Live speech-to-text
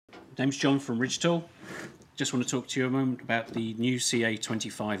Name's John from Ridgid. Just want to talk to you a moment about the new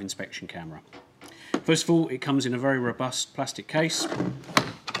CA-25 inspection camera. First of all, it comes in a very robust plastic case,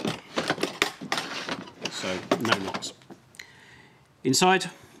 so no knocks.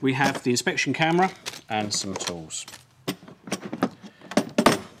 Inside we have the inspection camera and some tools.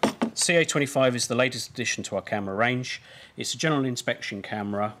 CA-25 is the latest addition to our camera range. It's a general inspection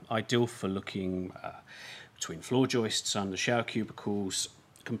camera, ideal for looking between floor joists, under shower cubicles,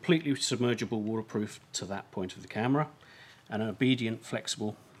 completely submergible, waterproof to that point of the camera, and an obedient,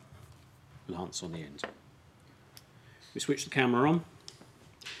 flexible lance on the end. We switch the camera on.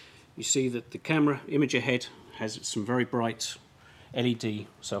 You see that the camera imager head has some very bright LED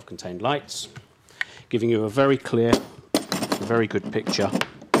self-contained lights, giving you a very clear, very good picture.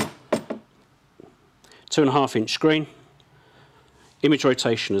 2.5-inch screen, image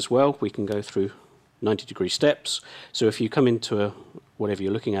rotation as well. We can go through 90-degree steps, so if you come into whatever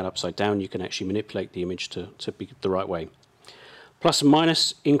you're looking at upside down, you can actually manipulate the image to be the right way. Plus and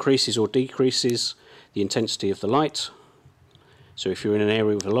minus increases or decreases the intensity of the light. So if you're in an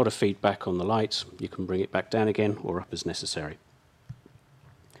area with a lot of feedback on the light, you can bring it back down again or up as necessary.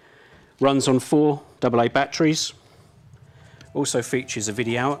 Runs on 4 AA batteries. Also features a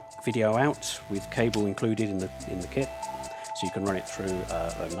video out with cable included in the kit, so you can run it through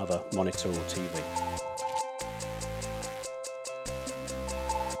another monitor or TV.